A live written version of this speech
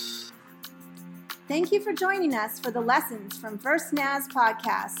Thank you for joining us for the Lessons from First Naz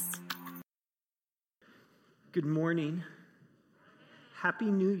podcast. Good morning. Happy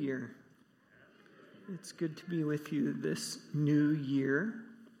New Year. It's good to be with you this new year.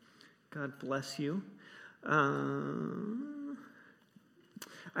 God bless you. I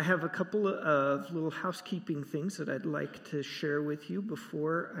have a couple of little housekeeping things that I'd like to share with you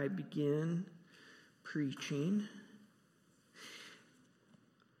before I begin preaching.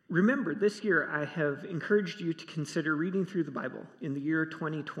 Remember, this year I have encouraged you to consider reading through the Bible in the year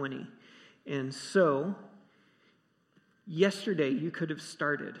 2020. And so, yesterday you could have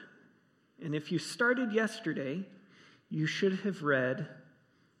started. And if you started yesterday, you should have read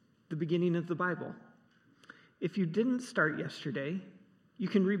the beginning of the Bible. If you didn't start yesterday, you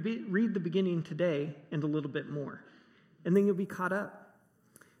can read the beginning today and a little bit more. And then you'll be caught up.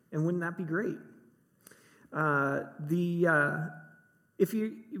 And wouldn't that be great?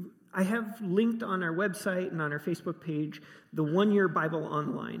 I have linked on our website and on our Facebook page the One Year Bible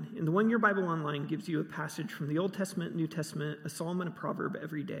Online. And the One Year Bible Online gives you a passage from the Old Testament, New Testament, a psalm, and a proverb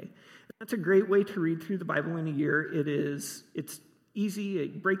every day. That's a great way to read through the Bible in a year. It's easy.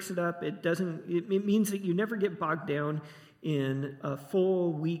 It breaks it up. It means that you never get bogged down in a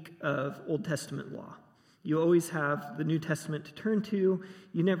full week of Old Testament law. You always have the New Testament to turn to.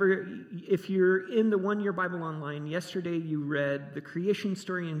 If you're in the One Year Bible Online, yesterday you read the creation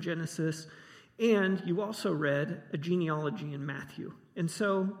story in Genesis, and you also read a genealogy in Matthew. And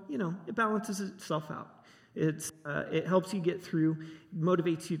so, it balances itself out. It helps you get through,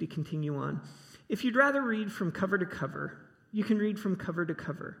 motivates you to continue on. If you'd rather read from cover to cover, you can read from cover to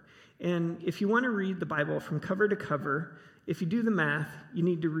cover. And if you want to read the Bible from cover to cover, if you do the math, you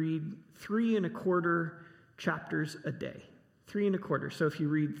need to read 3 1/4 chapters a day. 3 1/4. So if you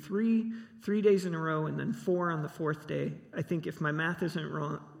read three days in a row and then 4 on the 4th day, I think if my math isn't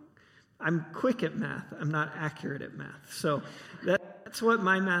wrong, I'm quick at math. I'm not accurate at math. So that's what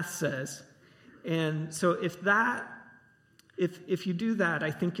my math says. And so if you do that,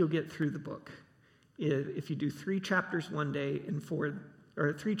 I think you'll get through the book. If you do 3 chapters one day and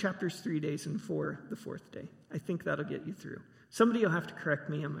 3 chapters 3 days and 4 the 4th day. I think that'll get you through. Somebody will have to correct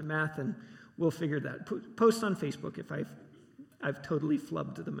me on my math, and we'll figure that. Post on Facebook if I've totally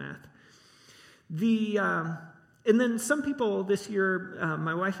flubbed the math. And then some people this year,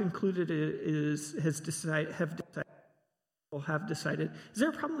 my wife included, have decided. Is there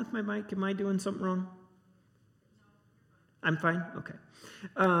a problem with my mic? Am I doing something wrong? I'm fine? Okay.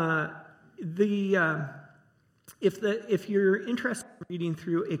 If you're interested in reading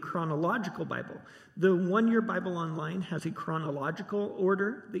through a chronological Bible, the One Year Bible Online has a chronological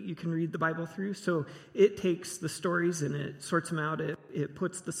order that you can read the Bible through. So it takes the stories and it sorts them out. It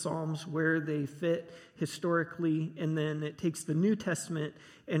puts the Psalms where they fit historically, and then it takes the New Testament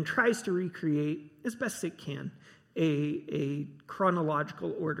and tries to recreate, as best it can, a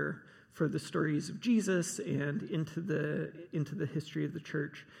chronological order for the stories of Jesus and into the history of the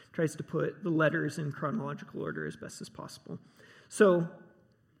church. Tries to put the letters in chronological order as best as possible. So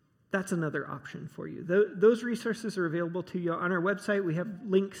that's another option for you. Those resources are available to you on our website. We have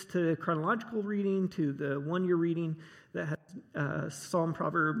links to chronological reading, to the one-year reading that has Psalm,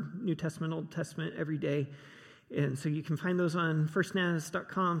 Proverb, New Testament, Old Testament every day. And so you can find those on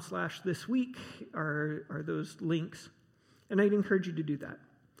firstnaz.com/thisweek are those links. And I'd encourage you to do that.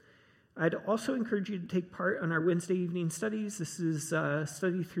 I'd also encourage you to take part on our Wednesday evening studies. This is a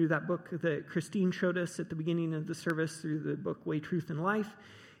study through that book that Christine showed us at the beginning of the service, through the book Way, Truth, and Life.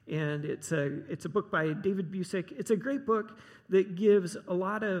 And it's a book by David Busick. It's a great book that gives a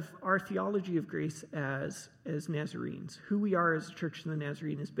lot of our theology of grace as Nazarenes. Who we are as a Church of the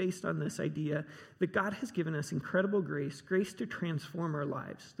Nazarene is based on this idea that God has given us incredible grace to transform our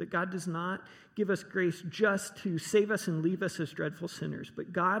lives. That God does not give us grace just to save us and leave us as dreadful sinners,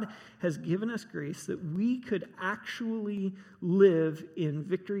 but God has given us grace that we could actually live in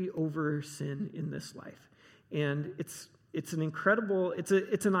victory over sin in this life. And it's an incredible, it's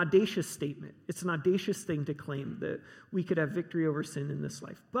an audacious statement. It's an audacious thing to claim that we could have victory over sin in this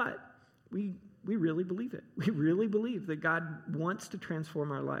life. But we really believe it. We really believe that God wants to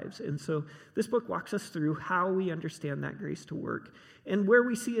transform our lives. And so this book walks us through how we understand that grace to work and where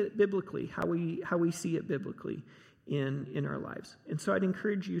we see it biblically, how we see it biblically in our lives. And so I'd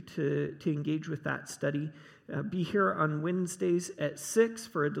encourage you to engage with that study. Be here on Wednesdays at 6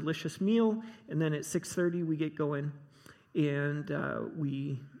 for a delicious meal, and then at 6:30 we get going. And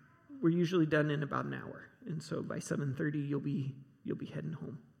we're usually done in about an hour. And so by 7:30 you'll be heading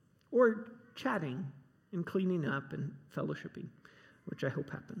home. Or chatting and cleaning up and fellowshipping, which I hope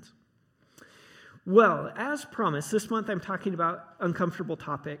happens. Well, as promised, this month I'm talking about uncomfortable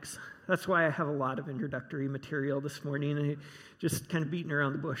topics. That's why I have a lot of introductory material this morning. I just kind of beating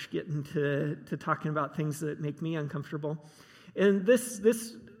around the bush, getting to talking about things that make me uncomfortable. And this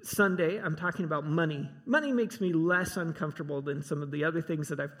Sunday, I'm talking about money. Money makes me less uncomfortable than some of the other things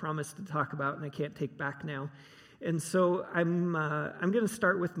that I've promised to talk about and I can't take back now. And so I'm going to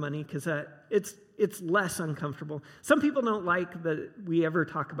start with money because it's less uncomfortable. Some people don't like that we ever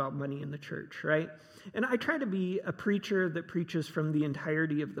talk about money in the church, right? And I try to be a preacher that preaches from the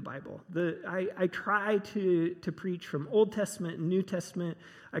entirety of the Bible. I try to preach from Old Testament and New Testament.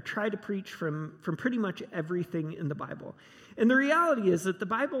 I try to preach from pretty much everything in the Bible. And the reality is that the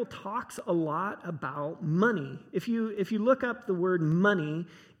Bible talks a lot about money. If you look up the word money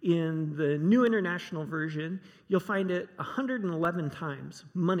in the New International Version, you'll find it 111 times.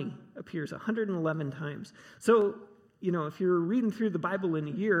 Money appears 111 times. So, if you're reading through the Bible in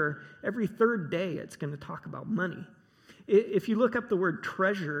a year, every third day it's going to talk about money. If you look up the word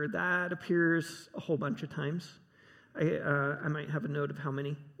treasure, that appears a whole bunch of times. I might have a note of how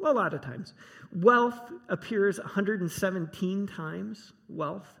many. Well, a lot of times. Wealth appears 117 times,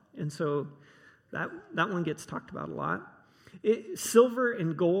 wealth. And so that one gets talked about a lot. Silver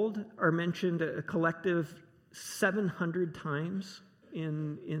and gold are mentioned a collective 700 times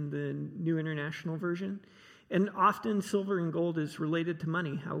in the New International Version. And often silver and gold is related to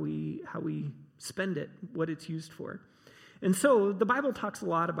money, how we spend it, what it's used for. And so the Bible talks a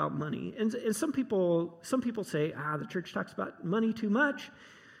lot about money. And some people say, the church talks about money too much.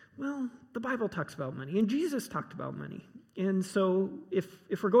 Well, the Bible talks about money, and Jesus talked about money. And so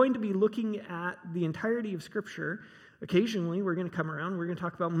if we're going to be looking at the entirety of Scripture, occasionally we're going to come around, we're going to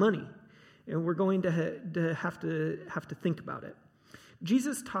talk about money. And we're going to have to think about it.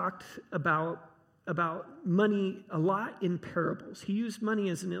 Jesus talked about money a lot in parables. He used money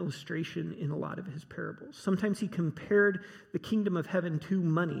as an illustration in a lot of his parables. Sometimes he compared the kingdom of heaven to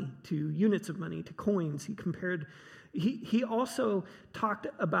money, to units of money, to coins. He also talked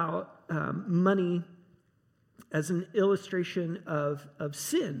about money as an illustration of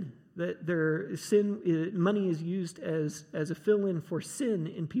sin. That money is used as a fill-in for sin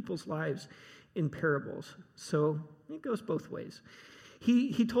in people's lives in parables. So it goes both ways.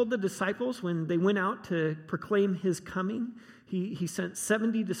 He told the disciples when they went out to proclaim his coming, he sent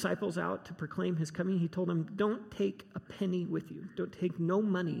 70 disciples out to proclaim his coming. He told them, don't take a penny with you. Don't take no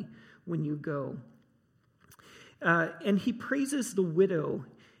money when you go. And he praises the widow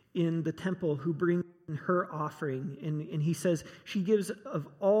in the temple who brings her offering. And he says she gives of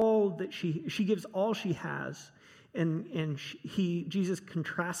all that she gives all she has. And Jesus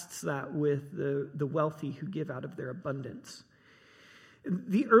contrasts that with the wealthy who give out of their abundance.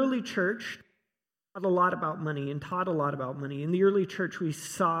 The early church taught a lot about money and taught a lot about money. In the early church, we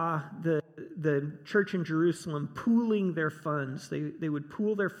saw the church in Jerusalem pooling their funds. They would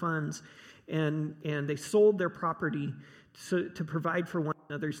pool their funds, and they sold their property to provide for one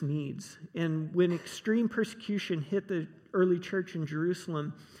another's needs. And when extreme persecution hit the early church in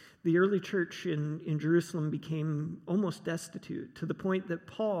Jerusalem, the early church in Jerusalem became almost destitute, to the point that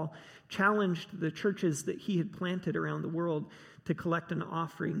Paul challenged the churches that he had planted around the world to collect an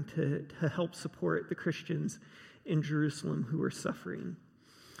offering to help support the Christians in Jerusalem who were suffering.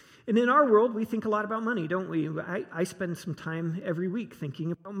 And in our world, we think a lot about money, don't we? I spend some time every week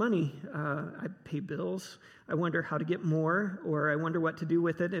thinking about money. I pay bills. I wonder how to get more, or I wonder what to do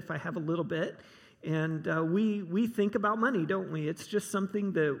with it if I have a little bit. And we think about money, don't we? It's just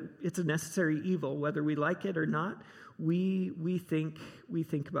something it's a necessary evil, whether we like it or not. We think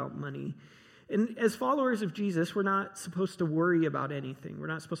about money. And as followers of Jesus, we're not supposed to worry about anything. We're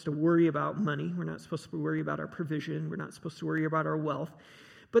not supposed to worry about money. We're not supposed to worry about our provision. We're not supposed to worry about our wealth.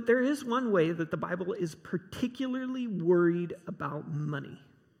 But there is one way that the Bible is particularly worried about money.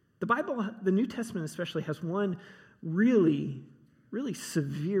 The Bible, the New Testament especially, has one really, really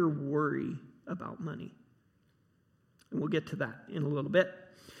severe worry about money. And we'll get to that in a little bit.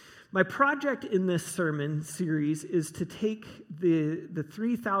 My project in this sermon series is to take the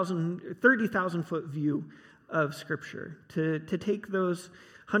 30,000-foot view of Scripture, to take those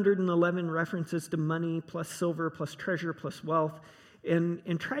 111 references to money plus silver plus treasure plus wealth,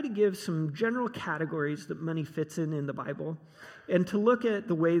 and try to give some general categories that money fits in the Bible, and to look at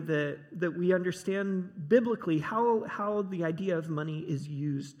the way that we understand biblically how the idea of money is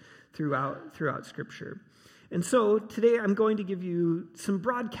used throughout Scripture. And so today I'm going to give you some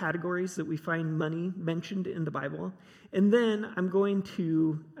broad categories that we find money mentioned in the Bible, and then I'm going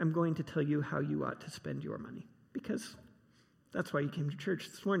to tell you how you ought to spend your money, because that's why you came to church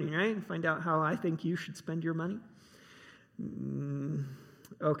this morning, right? And find out how I think you should spend your money.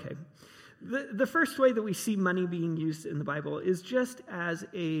 Okay. The first way that we see money being used in the Bible is just as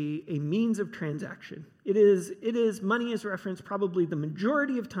a means of transaction. Money is referenced probably the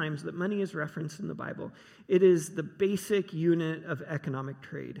majority of times that money is referenced in the Bible. It is the basic unit of economic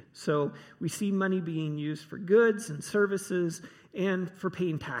trade. So we see money being used for goods and services and for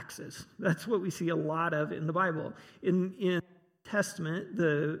paying taxes. That's what we see a lot of in the Bible. In Testament,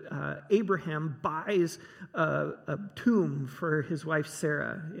 Abraham buys a tomb for his wife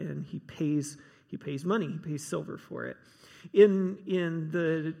Sarah, and he pays money, he pays silver for it. In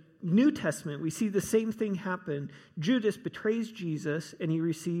the New Testament, we see the same thing happen. Judas betrays Jesus, and he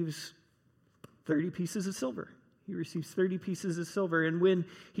receives 30 pieces of silver. He receives 30 pieces of silver, and when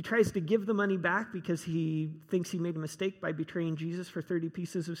he tries to give the money back because he thinks he made a mistake by betraying Jesus for 30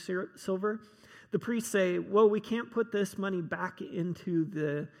 pieces of silver, the priests say, well, we can't put this money back into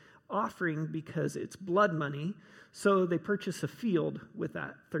the offering because it's blood money. So they purchase a field with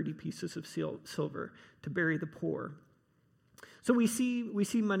that 30 pieces of silver to bury the poor. So we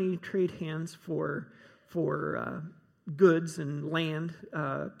see money trade hands for goods and land,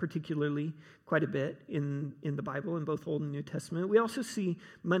 particularly quite a bit in the Bible, in both Old and New Testament. We also see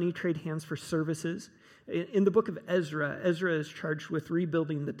money trade hands for services. In the book of Ezra is charged with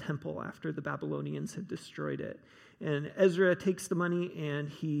rebuilding the temple after the Babylonians had destroyed it. And Ezra takes the money,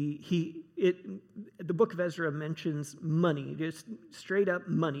 and the book of Ezra mentions money, just straight up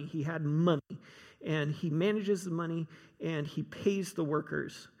money. He had money, and he manages the money, and he pays the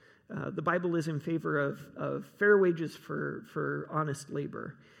workers. The Bible is in favor of fair wages for honest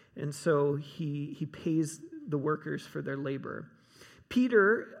labor. And so he pays the workers for their labor.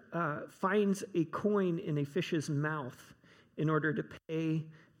 Peter finds a coin in a fish's mouth in order to pay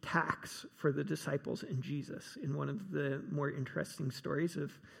tax for the disciples and Jesus, in one of the more interesting stories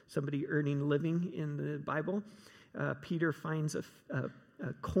of somebody earning a living in the Bible. Peter finds a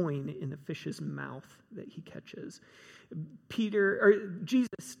coin in a fish's mouth that he catches. Jesus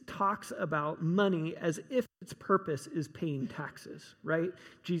talks about money as if its purpose is paying taxes, right?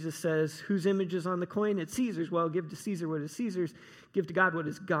 Jesus says, whose image is on the coin? It's Caesar's. Well, give to Caesar what is Caesar's, give to God what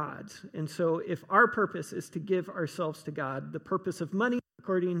is God's. And so if our purpose is to give ourselves to God, the purpose of money,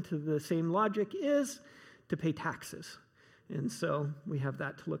 according to the same logic, is to pay taxes. And so we have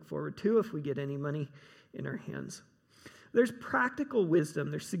that to look forward to if we get any money in our hands. There's practical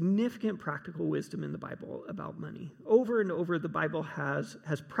wisdom. There's significant practical wisdom in the Bible about money. Over and over, the Bible has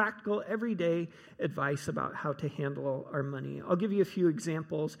practical, everyday advice about how to handle our money. I'll give you a few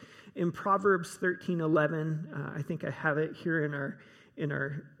examples. In Proverbs 13:11, I think I have it here in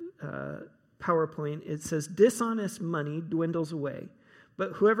our PowerPoint. It says, "Dishonest money dwindles away,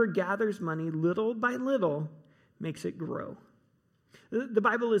 but whoever gathers money little by little makes it grow." The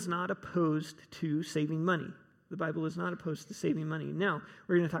Bible is not opposed to saving money. The Bible is not opposed to saving money. Now,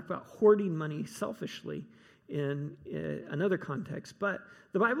 we're going to talk about hoarding money selfishly in another context, but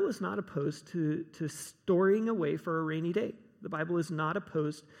the Bible is not opposed to storing away for a rainy day. The Bible is not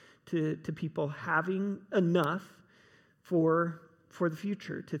opposed to people having enough for the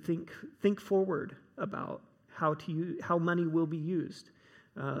future, to think forward about how money will be used.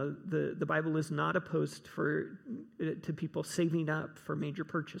 The Bible is not opposed to people saving up for major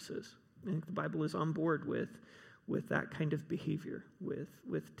purchases. I think the Bible is on board with that kind of behavior, with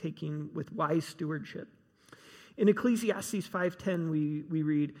wise stewardship. In Ecclesiastes 5:10, we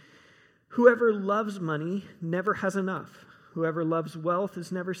read, "Whoever loves money never has enough. Whoever loves wealth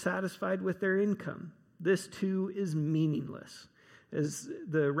is never satisfied with their income. This too is meaningless." As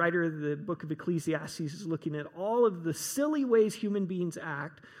the writer of the book of Ecclesiastes is looking at all of the silly ways human beings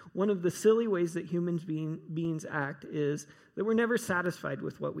act, one of the silly ways that human beings act is that we're never satisfied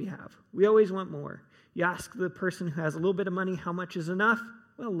with what we have. We always want more. You ask the person who has a little bit of money, how much is enough?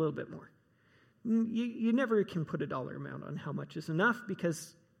 Well, a little bit more. You never can put a dollar amount on how much is enough,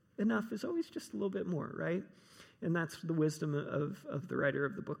 because enough is always just a little bit more, right? And that's the wisdom of the writer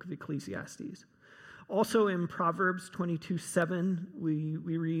of the book of Ecclesiastes. Also in Proverbs 22:7, we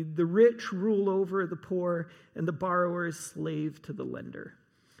read, "The rich rule over the poor, and the borrower is slave to the lender."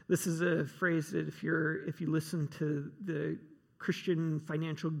 This is a phrase that if you listen to the Christian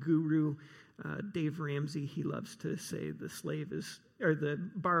financial guru Dave Ramsey, he loves to say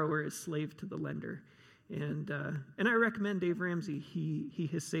the borrower is slave to the lender. And I recommend Dave Ramsey. He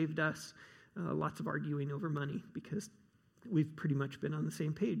has saved us lots of arguing over money, because we've pretty much been on the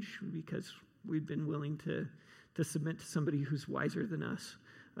same page, because we've been willing to submit to somebody who's wiser than us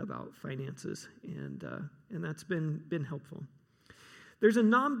about finances, and that's been helpful. There's a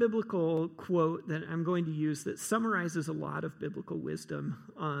non-biblical quote that I'm going to use that summarizes a lot of biblical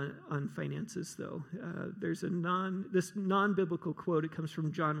wisdom on finances, though. There's this non-biblical quote. It comes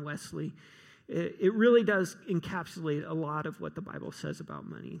from John Wesley. It really does encapsulate a lot of what the Bible says about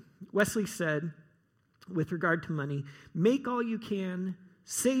money. Wesley said, with regard to money, make all you can,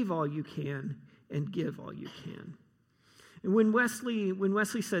 save all you can, and give all you can. And when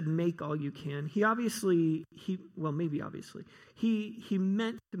Wesley said make all you can, he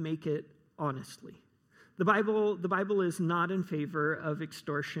meant to make it honestly. The Bible is not in favor of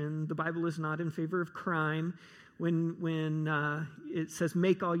extortion. The Bible is not in favor of crime. When it says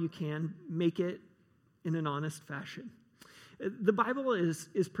make all you can, make it in an honest fashion. The Bible is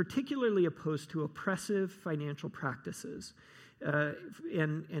particularly opposed to oppressive financial practices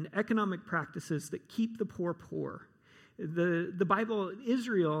and economic practices that keep the poor poor. The Bible,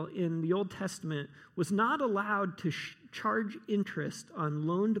 Israel in the Old Testament, was not allowed to charge interest on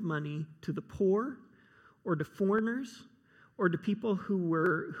loaned money to the poor or to foreigners or to people who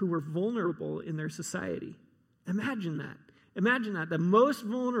were vulnerable in their society. Imagine that. The most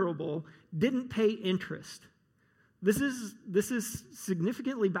vulnerable didn't pay interest. This is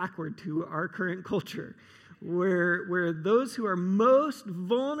significantly backward to our current culture, where those who are most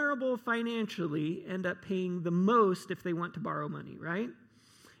vulnerable financially end up paying the most if they want to borrow money, right?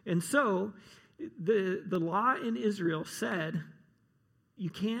 And so the law in Israel said you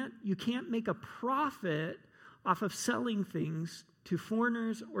can't make a profit off of selling things to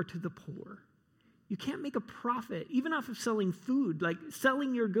foreigners or to the poor. You can't make a profit, even off of selling food, like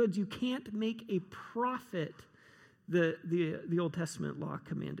selling your goods. You can't make a profit. The Old Testament law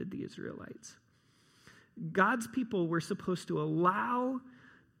commanded the Israelites. God's people were supposed to allow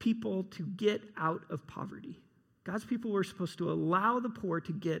people to get out of poverty. God's people were supposed to allow the poor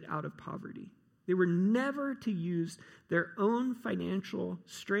to get out of poverty. They were never to use their own financial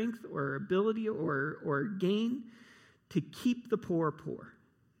strength or ability or gain to keep the poor poor.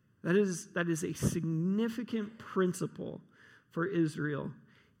 That is a significant principle for Israel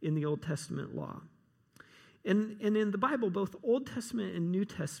in the Old Testament law. And in the Bible, both Old Testament and New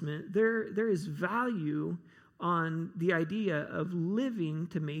Testament, there is value on the idea of living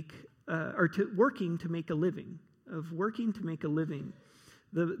to make, working to make a living,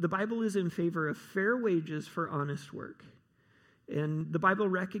 The Bible is in favor of fair wages for honest work. And the Bible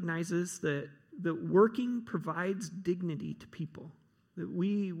recognizes that working provides dignity to people. That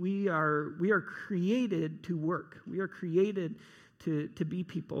we are created to work. We are created to be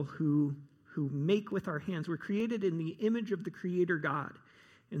people who make with our hands. We're created in the image of the Creator God.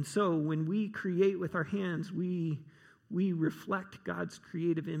 And so when we create with our hands, we reflect God's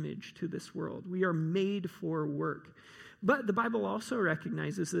creative image to this world. We are made for work. But the Bible also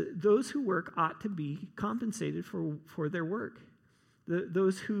recognizes that those who work ought to be compensated for their work.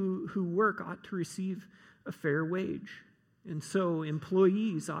 Those who work ought to receive a fair wage. And so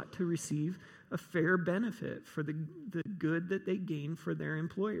employees ought to receive a fair benefit for the good that they gain for their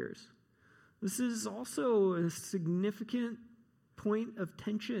employers. This is also a significant point of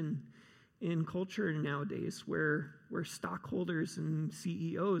tension in culture nowadays where stockholders and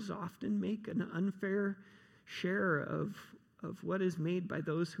CEOs often make an unfair share of what is made by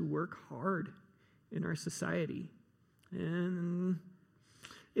those who work hard in our society. And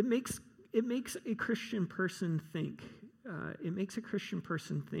it makes a Christian person think.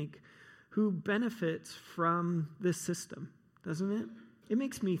 Who benefits from this system, doesn't it? It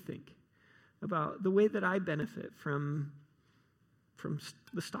makes me think about the way that I benefit from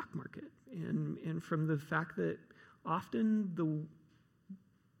the stock market and from the fact that often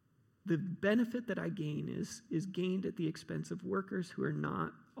the benefit that I gain is gained at the expense of workers who are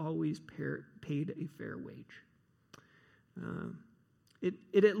not always paid a fair wage.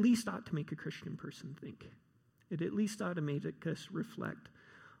 It at least ought to make a Christian person think. It at least ought to make us reflect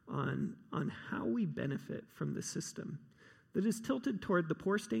on how we benefit from the system that is tilted toward the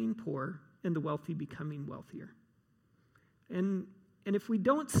poor staying poor and the wealthy becoming wealthier. And if we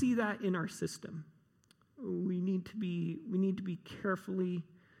don't see that in our system, we need to be carefully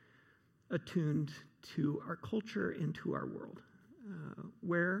attuned to our culture and to our world,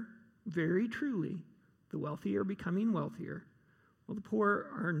 where very truly the wealthy are becoming wealthier, while the poor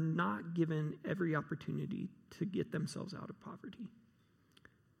are not given every opportunity to get themselves out of poverty.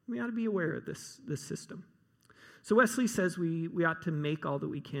 We ought to be aware of this system. So Wesley says we ought to make all that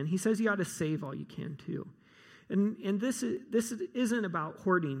we can. He says you ought to save all you can too. And this isn't about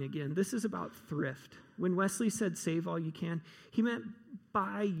hoarding again. This is about thrift. When Wesley said save all you can, he meant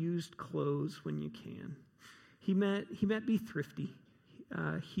buy used clothes when you can. He meant be thrifty.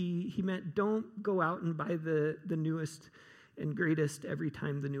 He meant don't go out and buy the newest and greatest every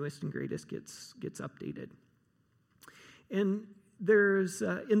time the newest and greatest gets updated. And there's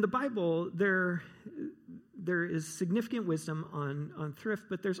in the Bible there is significant wisdom on thrift,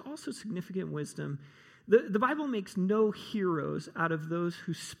 but there's also significant wisdom. The Bible makes no heroes out of those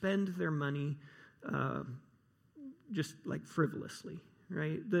who spend their money just like frivolously.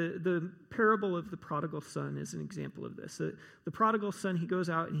 Right? The parable of the prodigal son is an example of this. The prodigal son, he goes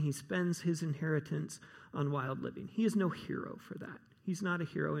out and he spends his inheritance on wild living. He is no hero for that. He's not a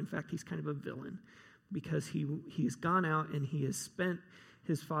hero. In fact, he's kind of a villain because he's gone out and he has spent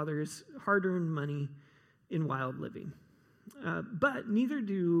his father's hard-earned money in wild living. But neither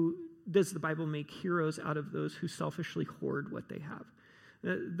does the Bible make heroes out of those who selfishly hoard what they have.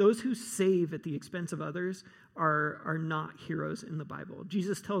 Those who save at the expense of others are not heroes in the Bible.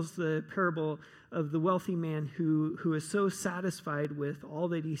 Jesus tells the parable of the wealthy man who is so satisfied with all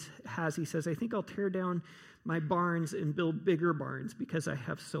that he has. He says, I think I'll tear down my barns and build bigger barns because I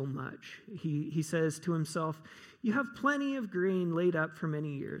have so much. He says to himself, you have plenty of grain laid up for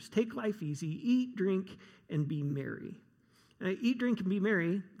many years. Take life easy, eat, drink, and be merry. Eat, drink, and be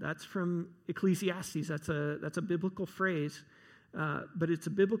merry, that's from Ecclesiastes. That's a biblical phrase. But it's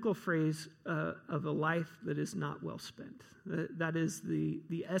a biblical phrase of a life that is not well spent. That is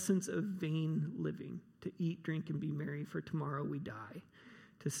the essence of vain living, to eat, drink, and be merry, for tomorrow we die.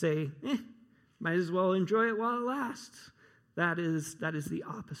 To say, might as well enjoy it while it lasts. That is the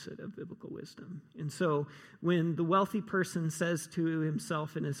opposite of biblical wisdom. And so when the wealthy person says to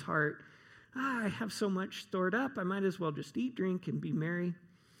himself in his heart, I have so much stored up, I might as well just eat, drink, and be merry.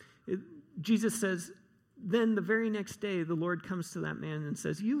 Jesus says, then the very next day, the Lord comes to that man and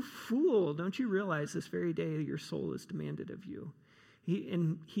says, you fool, don't you realize this very day your soul is demanded of you?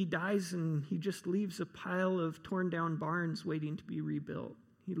 He dies and he just leaves a pile of torn down barns waiting to be rebuilt.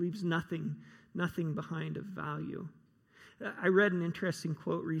 He leaves nothing behind of value. I read an interesting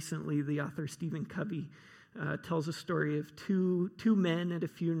quote recently. The author Stephen Covey tells a story of two men at a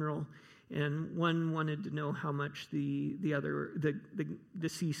funeral. And one wanted to know how much the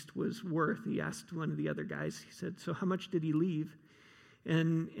deceased was worth. He asked one of the other guys, he said, so how much did he leave?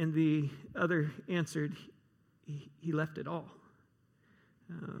 And the other answered, he left it all.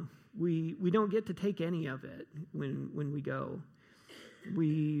 We don't get to take any of it when we go.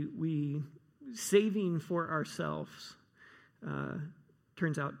 We saving for ourselves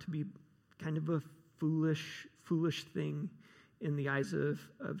turns out to be kind of a foolish thing in the eyes of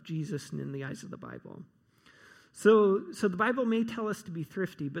Jesus and in the eyes of the Bible. So the Bible may tell us to be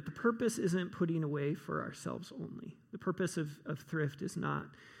thrifty, but the purpose isn't putting away for ourselves only. The purpose of thrift is not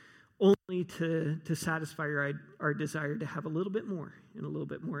only to satisfy our desire to have a little bit more and a little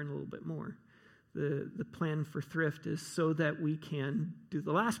bit more and a little bit more. The plan for thrift is so that we can do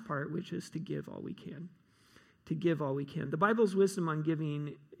the last part, which is to give all we can. To give all we can. The Bible's wisdom on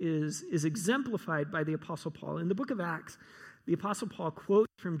giving is exemplified by the Apostle Paul. In the book of Acts, the Apostle Paul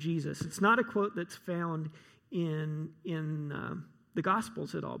quotes from Jesus. It's not a quote that's found in the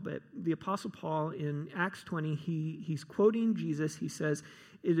Gospels at all, but the Apostle Paul in Acts 20, he's quoting Jesus. He says,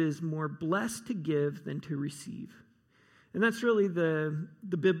 it is more blessed to give than to receive. And that's really the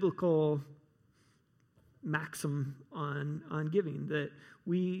biblical maxim on giving, that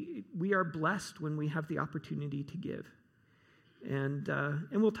we are blessed when we have the opportunity to give. And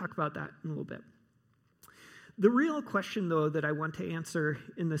we'll talk about that in a little bit. The real question, though, that I want to answer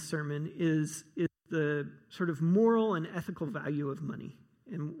in this sermon is the sort of moral and ethical value of money.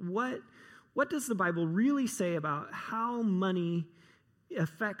 And what does the Bible really say about how money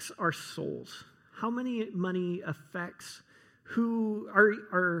affects our souls? How money affects who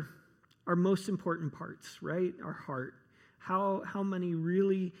our most important parts, right? Our heart. How money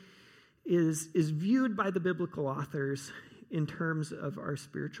really is viewed by the biblical authors in terms of our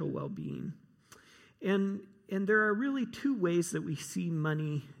spiritual well-being. And there are really two ways that we see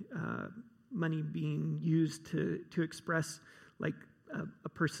money being used to express like a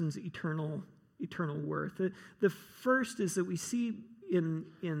person's eternal worth. The first is that we see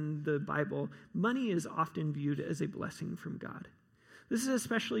in the Bible, money is often viewed as a blessing from God. This is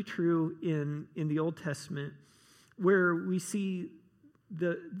especially true in the Old Testament, where we see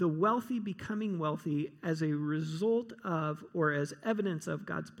the wealthy becoming wealthy as a result of or as evidence of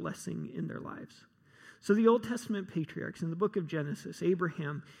God's blessing in their lives. So the Old Testament patriarchs in the book of Genesis,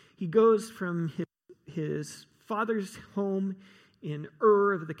 Abraham, he goes from his father's home in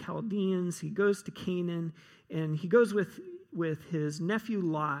Ur of the Chaldeans, he goes to Canaan, and he goes with his nephew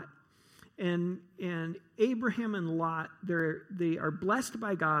Lot. And Abraham and Lot, they are blessed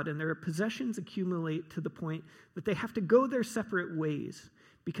by God, and their possessions accumulate to the point that they have to go their separate ways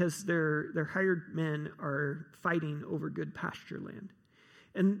because their hired men are fighting over good pasture land.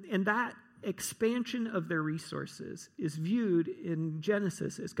 And that expansion of their resources is viewed in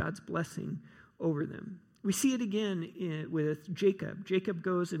Genesis as God's blessing over them. We see it again with Jacob. Jacob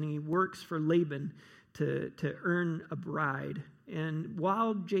goes and he works for Laban to earn a bride. And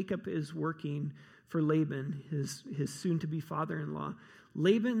while Jacob is working for Laban, his soon-to-be father-in-law,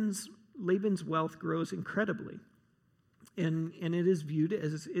 Laban's wealth grows incredibly. And it is viewed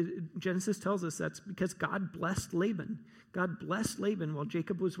as, Genesis tells us that's because God blessed Laban. God blessed Laban while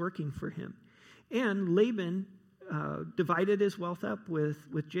Jacob was working for him. And Laban divided his wealth up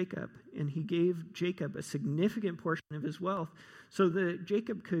with Jacob, and he gave Jacob a significant portion of his wealth so that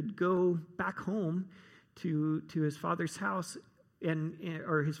Jacob could go back home to his father's house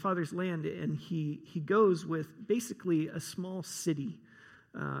or his father's land, and he goes with basically a small city.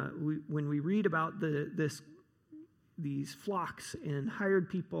 When we read about these flocks and hired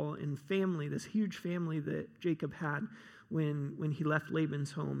people and family, this huge family that Jacob had when he left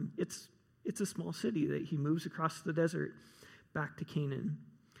Laban's home, it's a small city that he moves across the desert back to Canaan.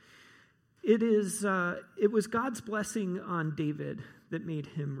 It was God's blessing on David that made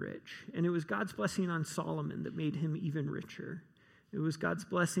him rich, and it was God's blessing on Solomon that made him even richer. It was God's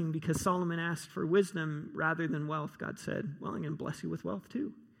blessing because Solomon asked for wisdom rather than wealth. God said, well, I'm going to bless you with wealth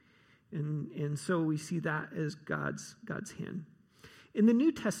too. And so we see that as God's hand. In the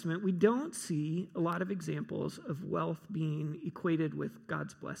New Testament, we don't see a lot of examples of wealth being equated with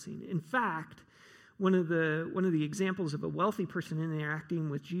God's blessing. In fact, one of the examples of a wealthy person interacting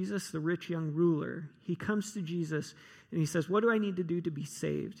with Jesus, the rich young ruler, he comes to Jesus and he says, what do I need to do to be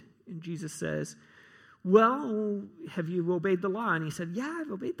saved? And Jesus says, well, have you obeyed the law? And he said, yeah, I've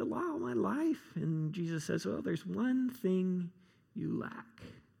obeyed the law all my life. And Jesus says, well, there's one thing you lack.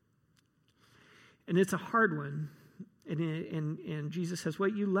 And it's a hard one. And Jesus says,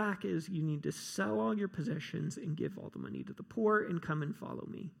 what you lack is you need to sell all your possessions and give all the money to the poor and come and follow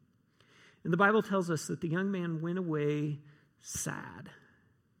me. And the Bible tells us that the young man went away sad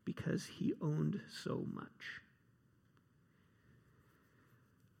because he owned so much.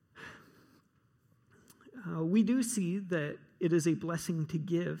 We do see that it is a blessing to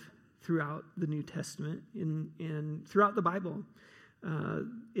give throughout the New Testament and throughout the Bible.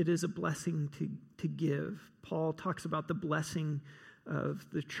 It is a blessing to give. Paul talks about the blessing of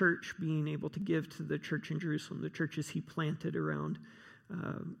the church being able to give to the church in Jerusalem, the churches he planted around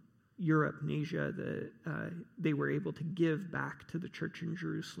Europe and Asia, that they were able to give back to the church in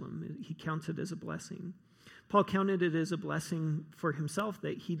Jerusalem. He counts it as a blessing. Paul counted it as a blessing for himself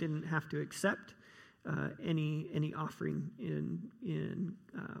that he didn't have to accept any offering in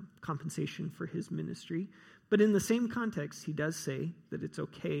compensation for his ministry. But in the same context, he does say that it's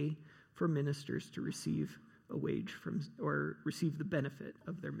okay for ministers to receive a wage from or receive the benefit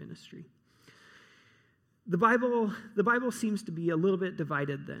of their ministry. The Bible seems to be a little bit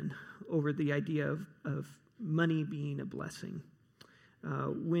divided then over the idea of money being a blessing.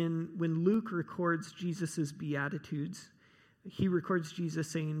 When Luke records Jesus' Beatitudes, he records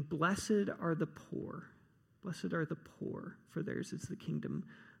Jesus saying, blessed are the poor. Blessed are the poor, for theirs is the kingdom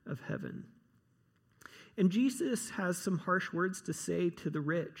of heaven. And Jesus has some harsh words to say to the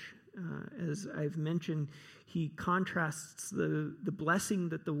rich. As I've mentioned, he contrasts the blessing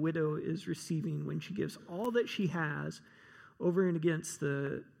that the widow is receiving when she gives all that she has over and against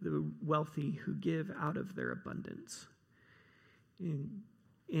the wealthy who give out of their abundance. And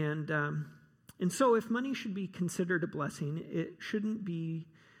so if money should be considered a blessing, it shouldn't be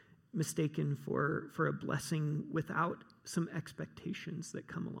mistaken for a blessing without some expectations that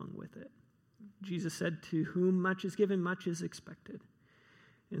come along with it. Jesus said, to whom much is given, much is expected.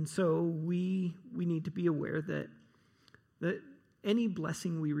 And so we need to be aware that any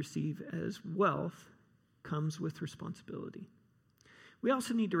blessing we receive as wealth comes with responsibility. We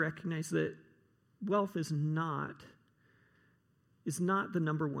also need to recognize that wealth is not the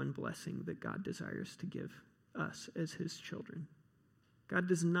number one blessing that God desires to give us as his children. God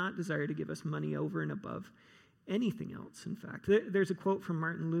does not desire to give us money over and above anything else, in fact. There's a quote from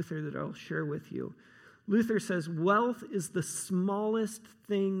Martin Luther that I'll share with you. Luther says, wealth is the smallest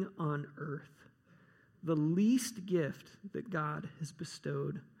thing on earth, the least gift that God has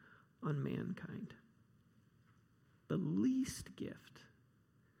bestowed on mankind. The least gift.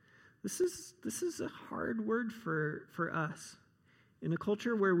 This is a hard word for us. In a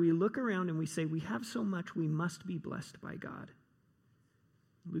culture where we look around and we say, we have so much, we must be blessed by God.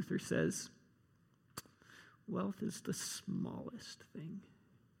 Luther says, wealth is the smallest thing.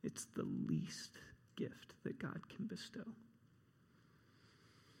 It's the least gift that God can bestow.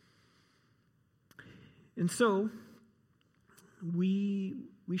 And so, we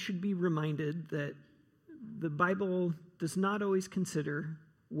should be reminded that the Bible does not always consider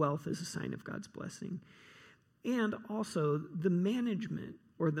wealth as a sign of God's blessing. And also, the management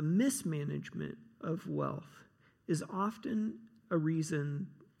or the mismanagement of wealth is often a reason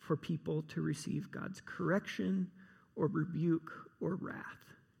for people to receive God's correction or rebuke or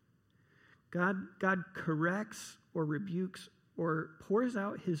wrath. God corrects or rebukes or pours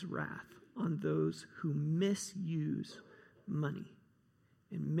out his wrath on those who misuse money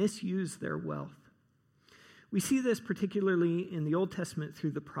and misuse their wealth. We see this particularly in the Old Testament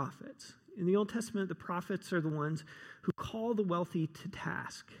through the prophets. In the Old Testament, the prophets are the ones who call the wealthy to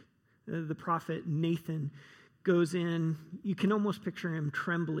task. The prophet Nathan goes in, you can almost picture him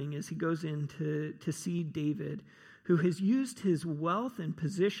trembling as he goes in to see David, who has used his wealth and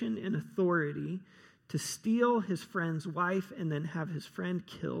position and authority to steal his friend's wife and then have his friend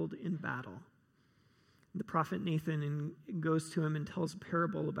killed in battle. The prophet Nathan goes to him and tells a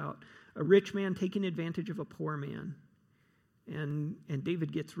parable about a rich man taking advantage of a poor man. And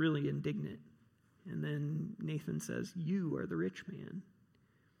David gets really indignant. And then Nathan says, "You are the rich man."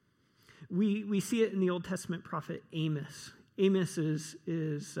 We see it in the Old Testament prophet Amos. Amos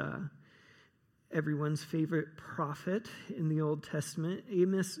is everyone's favorite prophet in the Old Testament.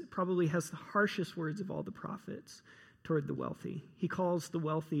 Amos probably has the harshest words of all the prophets toward the wealthy. He calls the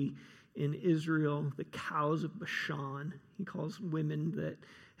wealthy in Israel the cows of Bashan. He calls women that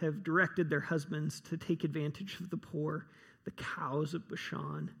have directed their husbands to take advantage of the poor the cows of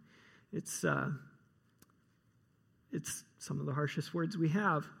Bashan. It's some of the harshest words we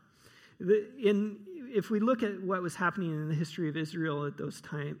have. If we look at what was happening in the history of Israel at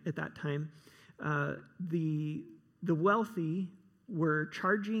that time, the wealthy were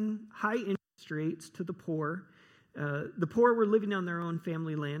charging high interest rates to the poor. The poor were living on their own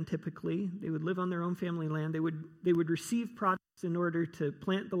family land. Typically, they would live on their own family land. They would receive products in order to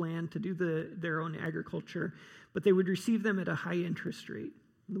plant the land, to do their own agriculture, but they would receive them at a high interest rate.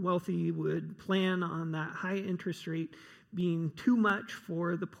 The wealthy would plan on that high interest rate being too much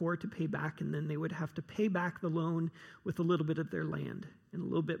for the poor to pay back, and then they would have to pay back the loan with a little bit of their land, and a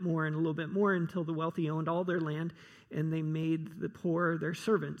little bit more and a little bit more until the wealthy owned all their land, and they made the poor their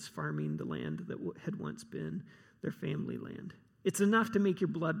servants, farming the land that had once been their family land. It's enough to make your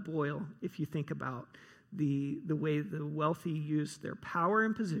blood boil if you think about the way the wealthy used their power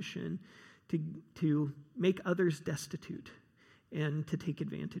and position to make others destitute and to take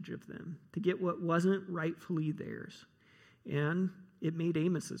advantage of them, to get what wasn't rightfully theirs. And it made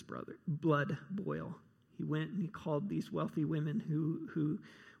Amos's blood boil. He went and he called these wealthy women who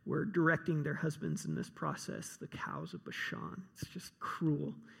were directing their husbands in this process the cows of Bashan. It's just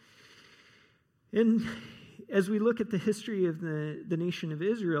cruel. And as we look at the history of the nation of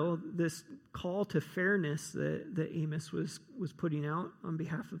Israel, this call to fairness that Amos was putting out on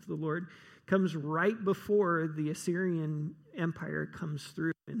behalf of the Lord comes right before the Assyrian Empire comes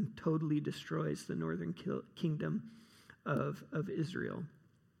through and totally destroys the northern kingdom of Israel.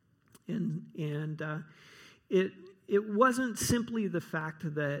 And it wasn't simply the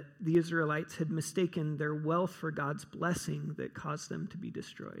fact that the Israelites had mistaken their wealth for God's blessing that caused them to be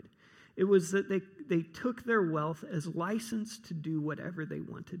destroyed. It was that they took their wealth as license to do whatever they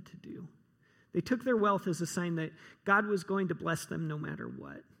wanted to do. They took their wealth as a sign that God was going to bless them no matter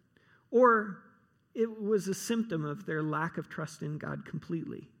what. Or it was a symptom of their lack of trust in God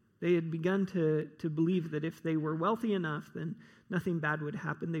completely. They had begun to believe that if they were wealthy enough, then nothing bad would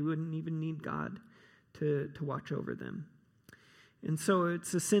happen. They wouldn't even need God to watch over them. And so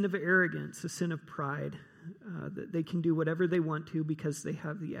it's a sin of arrogance, a sin of pride, that they can do whatever they want to because they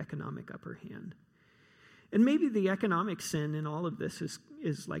have the economic upper hand. And maybe the economic sin in all of this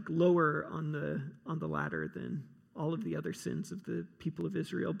is like lower on the ladder than all of the other sins of the people of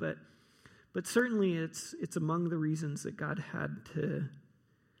Israel, but certainly it's among the reasons that God had to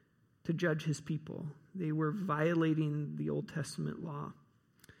judge his people. They were violating the Old Testament law.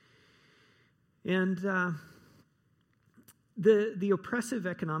 And the oppressive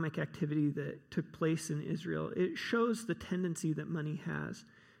economic activity that took place in Israel, it shows the tendency that money has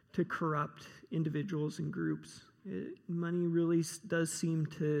to corrupt individuals and groups. Money really does seem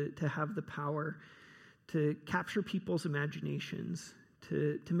to have the power to capture people's imaginations,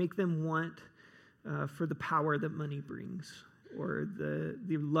 to make them want for the power that money brings, or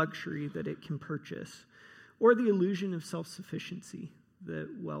the luxury that it can purchase, or the illusion of self-sufficiency that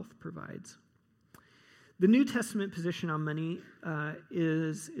wealth provides. The New Testament position on money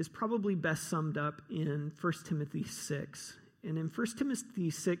is probably best summed up in 1 Timothy 6. And in 1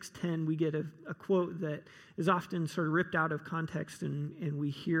 Timothy 6:10, we get a quote that is often sort of ripped out of context, and we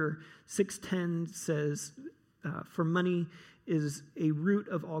hear 6:10 says, "For money is a root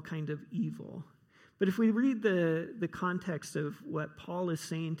of all kind of evil. But if we read the context of what Paul is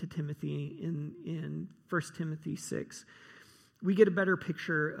saying to Timothy in 1 Timothy 6, we get a better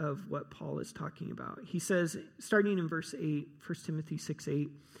picture of what Paul is talking about. He says, starting in verse 8, 1 Timothy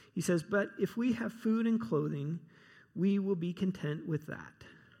 6:8, he says, "But if we have food and clothing, we will be content with that.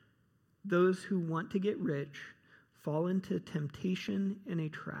 Those who want to get rich fall into temptation and a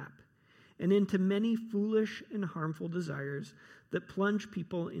trap, and into many foolish and harmful desires that plunge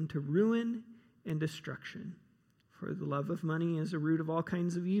people into ruin and destruction. For the love of money is a root of all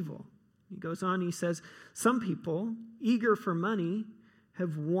kinds of evil." He goes on, he says, "Some people, eager for money,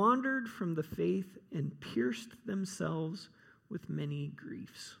 have wandered from the faith and pierced themselves with many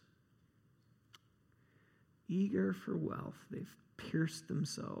griefs." Eager for wealth, they've pierced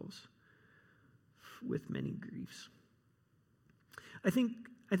themselves with many griefs. I think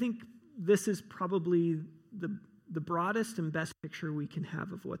this is probably the broadest and best picture we can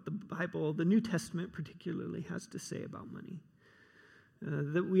have of what the Bible, the New Testament particularly, has to say about money.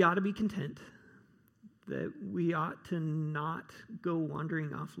 That we ought to be content, that we ought to not go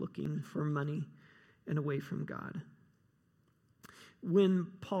wandering off looking for money and away from God. When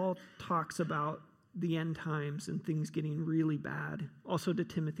Paul talks about the end times and things getting really bad, also to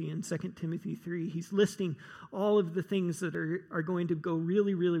Timothy in 2 Timothy 3, he's listing all of the things that are going to go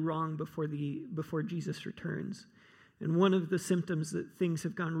really, really wrong before Jesus returns. And one of the symptoms that things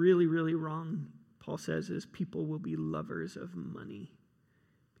have gone really, really wrong, Paul says, is people will be lovers of money.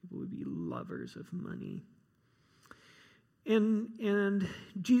 People will be lovers of money. And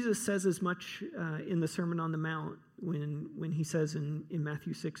Jesus says as much in the Sermon on the Mount when he says in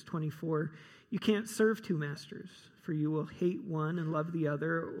Matthew 6:24, "You can't serve two masters, for you will hate one and love the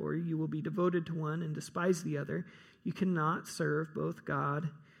other, or you will be devoted to one and despise the other. You cannot serve both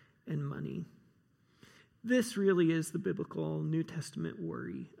God and money." This really is the biblical New Testament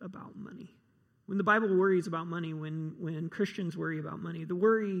worry about money. When the Bible worries about money, when Christians worry about money, the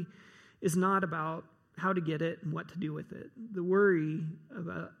worry is not about how to get it and what to do with it. The worry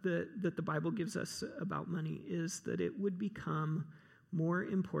about that the Bible gives us about money is that it would become more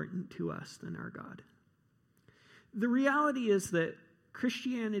important to us than our God. The reality is that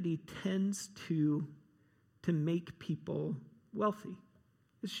Christianity tends to make people wealthy.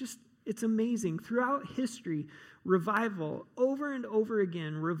 It's amazing. Throughout history, revival, over and over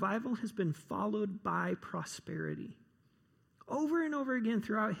again, revival has been followed by prosperity. Over and over again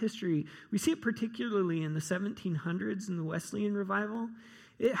throughout history. We see it particularly in the 1700s in the Wesleyan revival.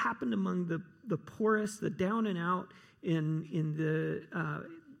 It happened among the poorest, the down and out in the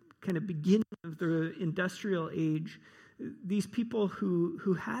kind of beginning of the industrial age. These people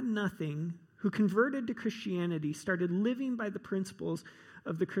who had nothing, who converted to Christianity, started living by the principles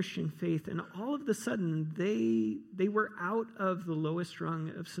of the Christian faith, and all of a sudden they were out of the lowest rung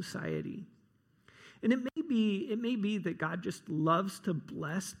of society. And it may be that God just loves to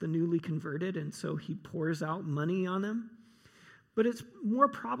bless the newly converted, and so he pours out money on them. But it's more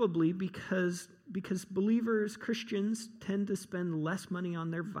probably because believers, Christians, tend to spend less money on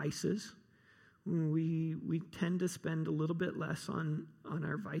their vices. We tend to spend a little bit less on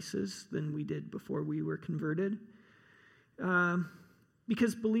our vices than we did before we were converted.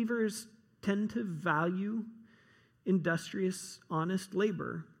 Because believers tend to value industrious, honest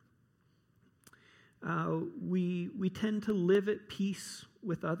labor. We tend to live at peace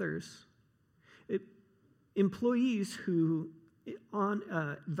with others. Employees who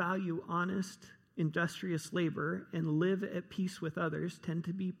value honest, industrious labor and live at peace with others tend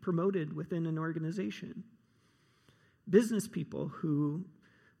to be promoted within an organization. Business people who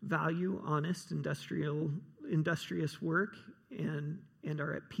value honest, industrious work and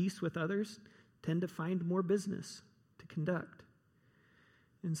are at peace with others tend to find more business to conduct.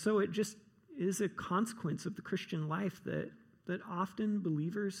 And so it just is a consequence of the Christian life that often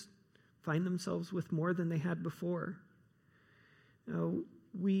believers find themselves with more than they had before.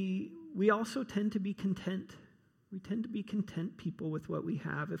 We also tend to be content. We tend to be content people with what we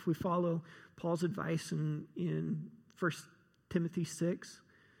have. If we follow Paul's advice in 1 Timothy 6,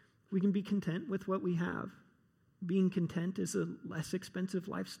 we can be content with what we have. Being content is a less expensive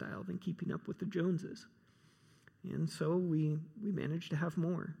lifestyle than keeping up with the Joneses. And so we manage to have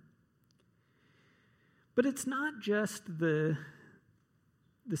more. But it's not just the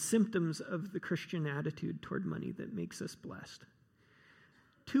symptoms of the Christian attitude toward money that makes us blessed.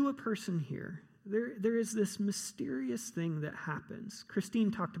 To a person here, there is this mysterious thing that happens.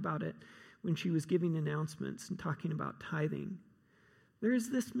 Christine talked about it when she was giving announcements and talking about tithing. There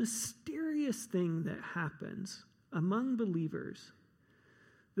is this mysterious thing that happens among believers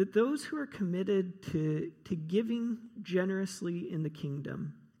that those who are committed to giving generously in the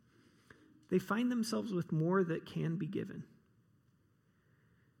kingdom, they find themselves with more that can be given.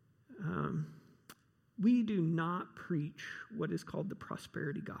 We do not preach what is called the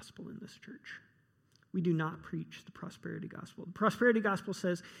prosperity gospel in this church. We do not preach the prosperity gospel. The prosperity gospel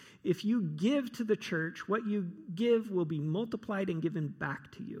says if you give to the church, what you give will be multiplied and given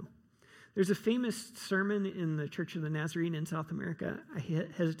back to you. There's a famous sermon in the Church of the Nazarene in South America. I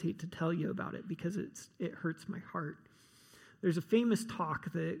hesitate to tell you about it because it hurts my heart. There's a famous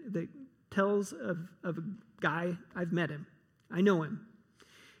talk that tells of a guy. I've met him. I know him.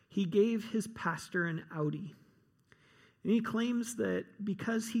 He gave his pastor an Audi. And he claims that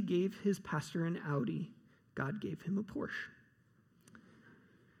because he gave his pastor an Audi, God gave him a Porsche.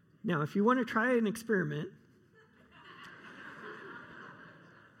 Now, if you want to try an experiment,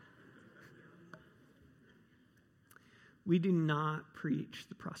 we do not preach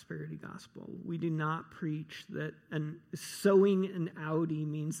the prosperity gospel. We do not preach that sowing an Audi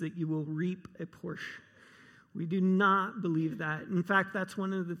means that you will reap a Porsche. We do not believe that. In fact, that's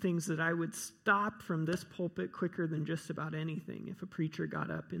one of the things that I would stop from this pulpit quicker than just about anything if a preacher got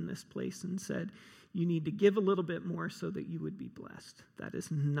up in this place and said, you need to give a little bit more so that you would be blessed. That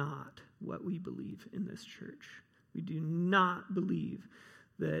is not what we believe in this church. We do not believe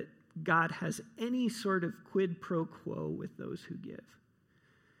that God has any sort of quid pro quo with those who give.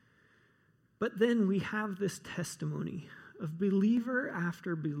 But then we have this testimony of believer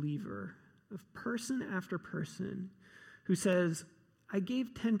after believer, of person after person who says, I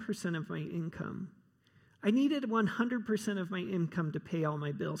gave 10% of my income. I needed 100% of my income to pay all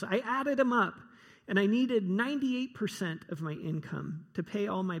my bills. I added them up, and I needed 98% of my income to pay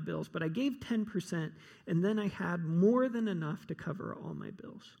all my bills, but I gave 10%, and then I had more than enough to cover all my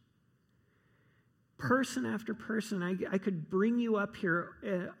bills. Person after person, I could bring you up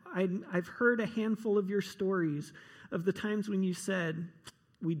here. I've heard a handful of your stories of the times when you said,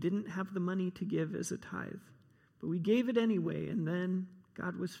 we didn't have the money to give as a tithe, but we gave it anyway, and then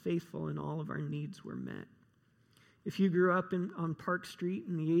God was faithful and all of our needs were met. If you grew up on Park Street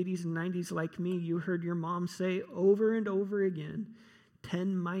in the 80s and 90s like me, you heard your mom say over and over again,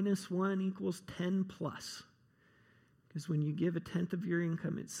 10 minus 1 equals 10 plus. Because when you give a tenth of your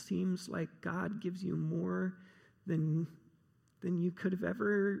income, it seems like God gives you more than you could have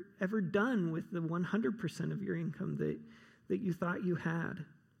ever done with the 100% of your income that you thought you had.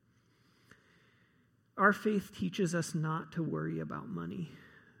 Our faith teaches us not to worry about money.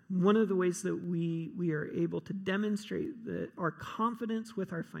 One of the ways that we are able to demonstrate that our confidence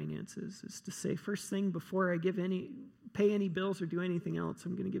with our finances is to say, first thing, before I pay any bills or do anything else,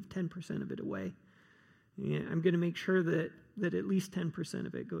 I'm going to give 10% of it away. Yeah, I'm going to make sure that at least 10%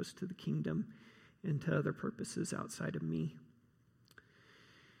 of it goes to the kingdom and to other purposes outside of me.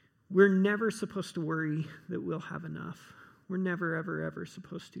 We're never supposed to worry that we'll have enough. We're never, ever, ever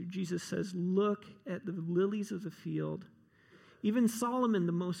supposed to. Jesus says, look at the lilies of the field. Even Solomon,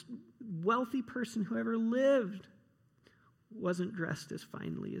 the most wealthy person who ever lived, wasn't dressed as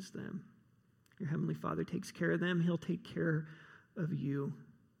finely as them. Your Heavenly Father takes care of them. He'll take care of you.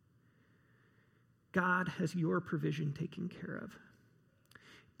 God has your provision taken care of.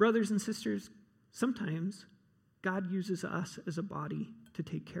 Brothers and sisters, sometimes God uses us as a body to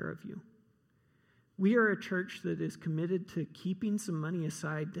take care of you. We are a church that is committed to keeping some money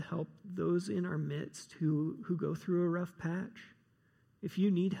aside to help those in our midst who go through a rough patch. If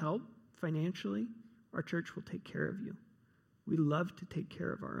you need help financially, our church will take care of you. We love to take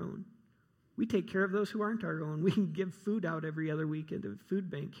care of our own. We take care of those who aren't our own. We can give food out every other week at a food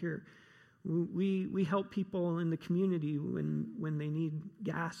bank here. We help people in the community when they need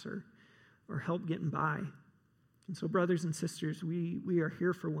gas or help getting by. And so, brothers and sisters, we are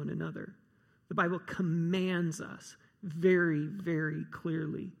here for one another. The Bible commands us very, very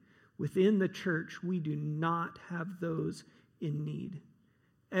clearly. Within the church, we do not have those in need.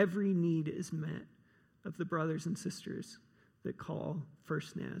 Every need is met of the brothers and sisters that call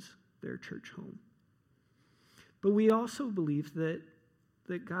First Naz their church home. But we also believe that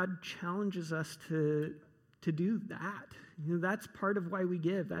God challenges us to do that. That's part of why we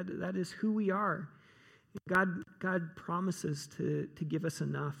give. That is who we are. God promises to give us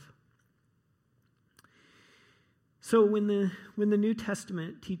enough. So when the New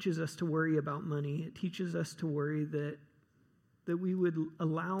Testament teaches us to worry about money, it teaches us to worry that we would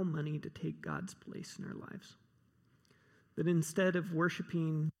allow money to take God's place in our lives. That instead of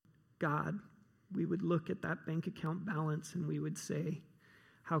worshiping God, we would look at that bank account balance and we would say,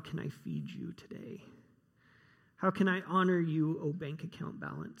 how can I feed you today? How can I honor you, O bank account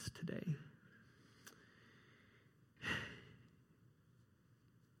balance, today?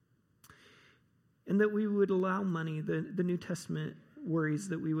 and that we would allow money, the New Testament worries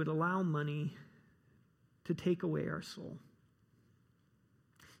that we would allow money to take away our soul.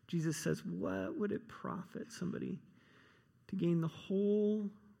 Jesus says, what would it profit somebody to gain the whole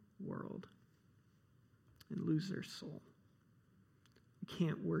world and lose their soul? We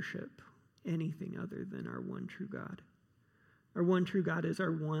can't worship anything other than our one true God. Our one true God is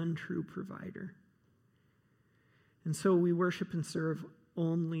our one true provider. And so we worship and serve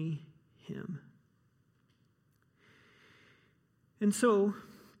only him. And so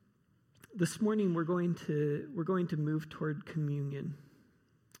this morning we're going to move toward communion.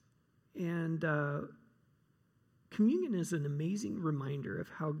 And communion is an amazing reminder of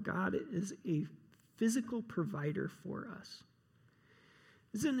how God is a physical provider for us.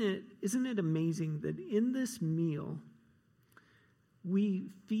 Isn't it amazing that in this meal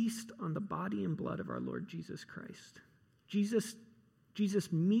we feast on the body and blood of our Lord Jesus Christ? Jesus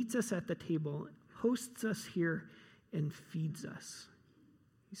meets us at the table, hosts us here, and feeds us.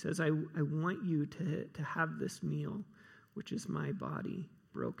 He says, I want you to have this meal, which is my body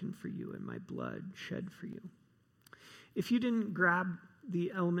broken for you and my blood shed for you. If you didn't grab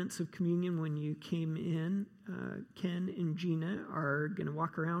the elements of communion when you came in, Ken and Gina are going to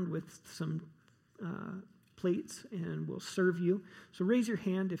walk around with some plates and will serve you. So raise your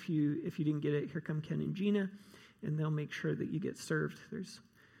hand if you didn't get it. Here come Ken and Gina, and they'll make sure that you get served.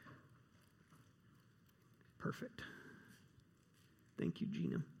 Perfect. Thank you,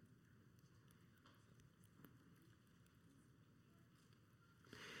 Gina.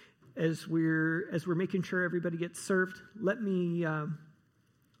 As we're making sure everybody gets served, let me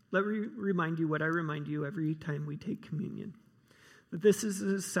remind you what I remind you every time we take communion. That this is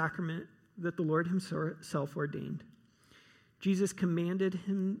a sacrament that the Lord himself ordained. Jesus commanded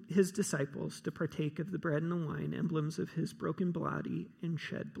his disciples to partake of the bread and the wine, emblems of his broken body and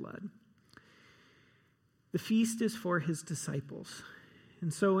shed blood. The feast is for his disciples.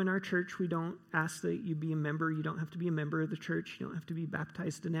 And so in our church, we don't ask that you be a member. You don't have to be a member of the church. You don't have to be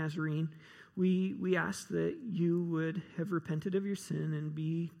baptized a Nazarene. We ask that you would have repented of your sin and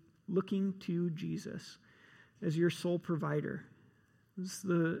be looking to Jesus as your sole provider, as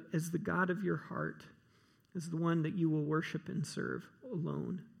the God of your heart, as the one that you will worship and serve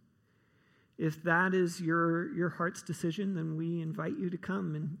alone. If that is your heart's decision, then we invite you to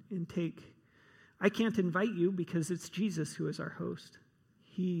come and take. I can't invite you because it's Jesus who is our host.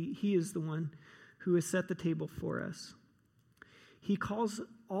 He is the one who has set the table for us. He calls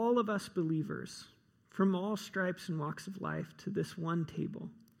all of us believers from all stripes and walks of life to this one table.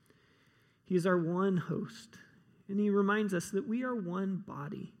 He is our one host, and he reminds us that we are one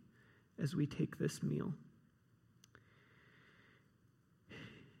body as we take this meal.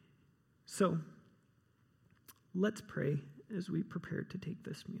 So, let's pray as we prepare to take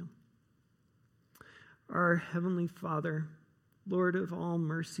this meal. Our Heavenly Father, Lord of all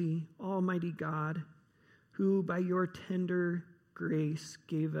mercy, Almighty God, who by your tender grace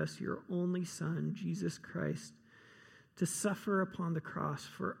gave us your only Son, Jesus Christ, to suffer upon the cross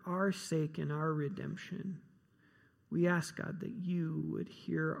for our sake and our redemption, we ask, God, that you would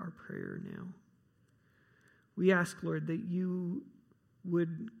hear our prayer now. We ask, Lord, that you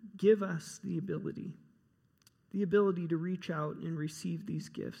would give us the ability to reach out and receive these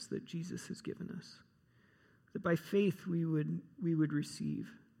gifts that Jesus has given us. That by faith we would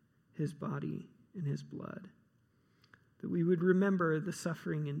receive his body and his blood. That we would remember the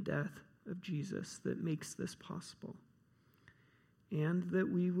suffering and death of Jesus that makes this possible. And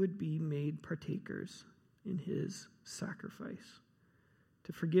that we would be made partakers in his sacrifice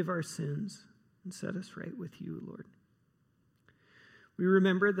to forgive our sins and set us right with you, Lord. We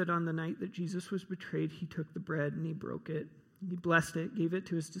remember that on the night that Jesus was betrayed, he took the bread and he broke it. He blessed it, gave it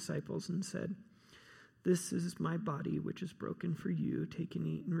to his disciples, and said, "This is my body, which is broken for you. Take and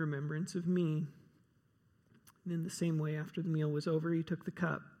eat in remembrance of me." And in the same way, after the meal was over, he took the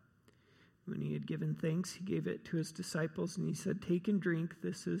cup. When he had given thanks, he gave it to his disciples, and he said, "Take and drink.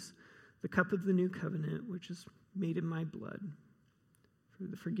 This is the cup of the new covenant, which is made in my blood for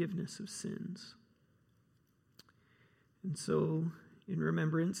the forgiveness of sins." And so, in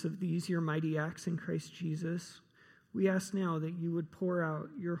remembrance of these, your mighty acts in Christ Jesus, we ask now that you would pour out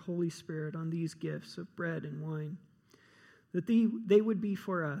your Holy Spirit on these gifts of bread and wine, that they would be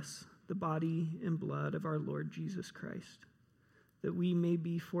for us the body and blood of our Lord Jesus Christ, that we may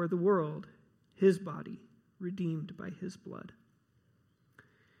be for the world his body, redeemed by his blood.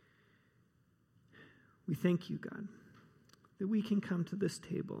 We thank you, God, that we can come to this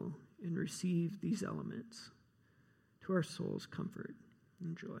table and receive these elements to our soul's comfort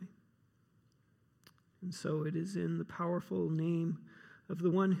and joy. And so it is in the powerful name of the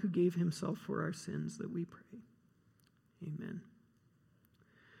one who gave himself for our sins, that we pray. Amen.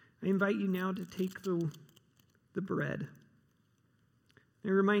 I invite you now to take the bread. I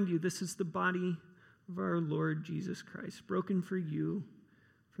remind you, this is the body of our Lord Jesus Christ, broken for you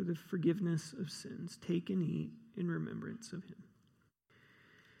for the forgiveness of sins. Take and eat in remembrance of him.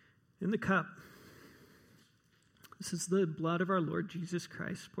 And the cup. This is the blood of our Lord Jesus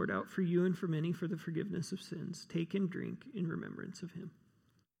Christ, poured out for you and for many for the forgiveness of sins. Take and drink in remembrance of him.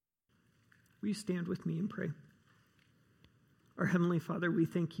 Will you stand with me and pray? Our Heavenly Father, we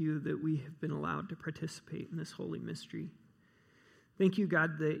thank you that we have been allowed to participate in this holy mystery. Thank you,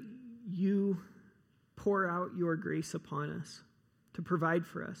 God, that you pour out your grace upon us to provide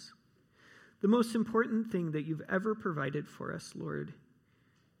for us. The most important thing that you've ever provided for us, Lord,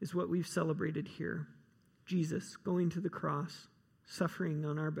 is what we've celebrated here. Jesus going to the cross, suffering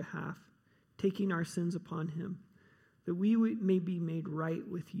on our behalf, taking our sins upon him, that we may be made right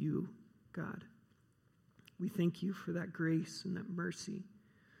with you, God. We thank you for that grace and that mercy.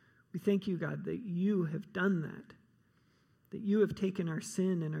 We thank you, God, that you have done that you have taken our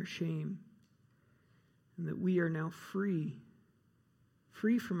sin and our shame, and that we are now free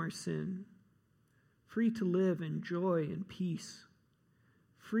from our sin, free to live in joy and peace,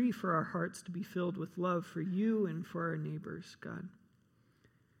 free for our hearts to be filled with love for you and for our neighbors, God.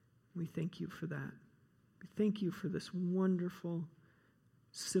 We thank you for that. We thank you for this wonderful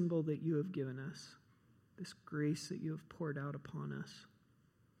symbol that you have given us, this grace that you have poured out upon us.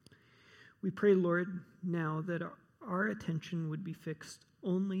 We pray, Lord, now that our attention would be fixed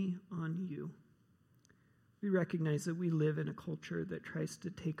only on you. We recognize that we live in a culture that tries to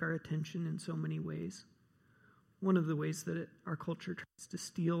take our attention in so many ways. One of the ways that our culture tries to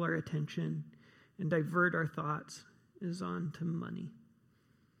steal our attention and divert our thoughts is on to money.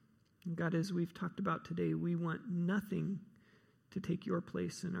 And God, as we've talked about today, we want nothing to take your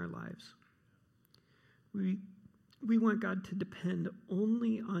place in our lives. We want, God, to depend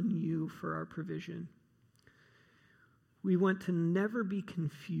only on you for our provision. We want to never be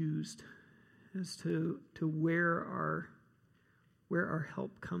confused as to where our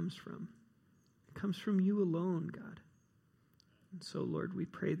help comes from. It comes from you alone, God. And so, Lord, we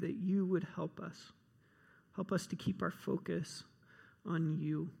pray that you would help us. Help us to keep our focus on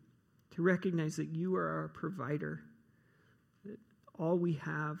you, to recognize that you are our provider, that all we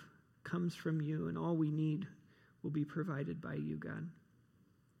have comes from you, and all we need will be provided by you, God.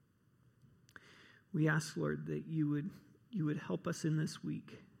 We ask, Lord, that you would help us in this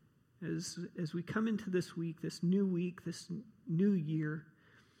week. As we come into this week, this new year,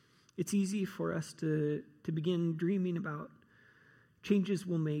 it's easy for us to begin dreaming about changes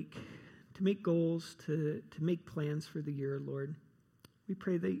we'll make, to make goals, to make plans for the year, Lord. We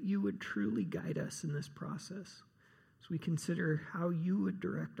pray that you would truly guide us in this process as we consider how you would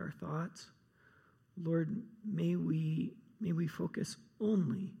direct our thoughts. Lord, may we focus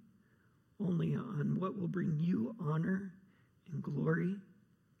only on what will bring you honor and glory.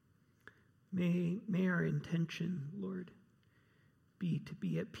 May our intention, Lord, be to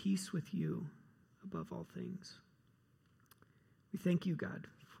be at peace with you above all things. We thank you, God,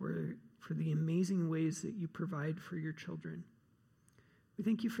 for the amazing ways that you provide for your children. We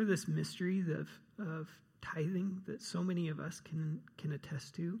thank you for this mystery of tithing that so many of us can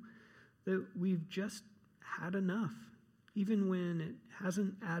attest to, that we've just had enough. Even when it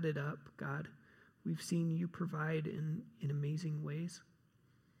hasn't added up, God, we've seen you provide in amazing ways.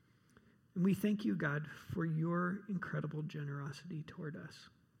 And we thank you, God, for your incredible generosity toward us.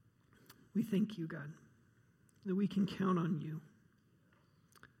 We thank you, God, that we can count on you,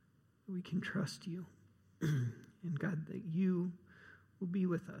 that we can trust you, and God, that you will be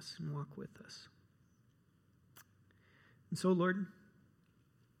with us and walk with us. And so, Lord,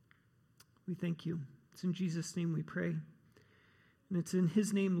 we thank you. It's in Jesus' name we pray. And it's in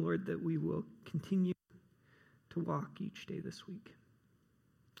his name, Lord, that we will continue to walk each day this week.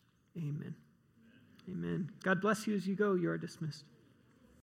 Amen. Amen. God bless you as you go. You are dismissed.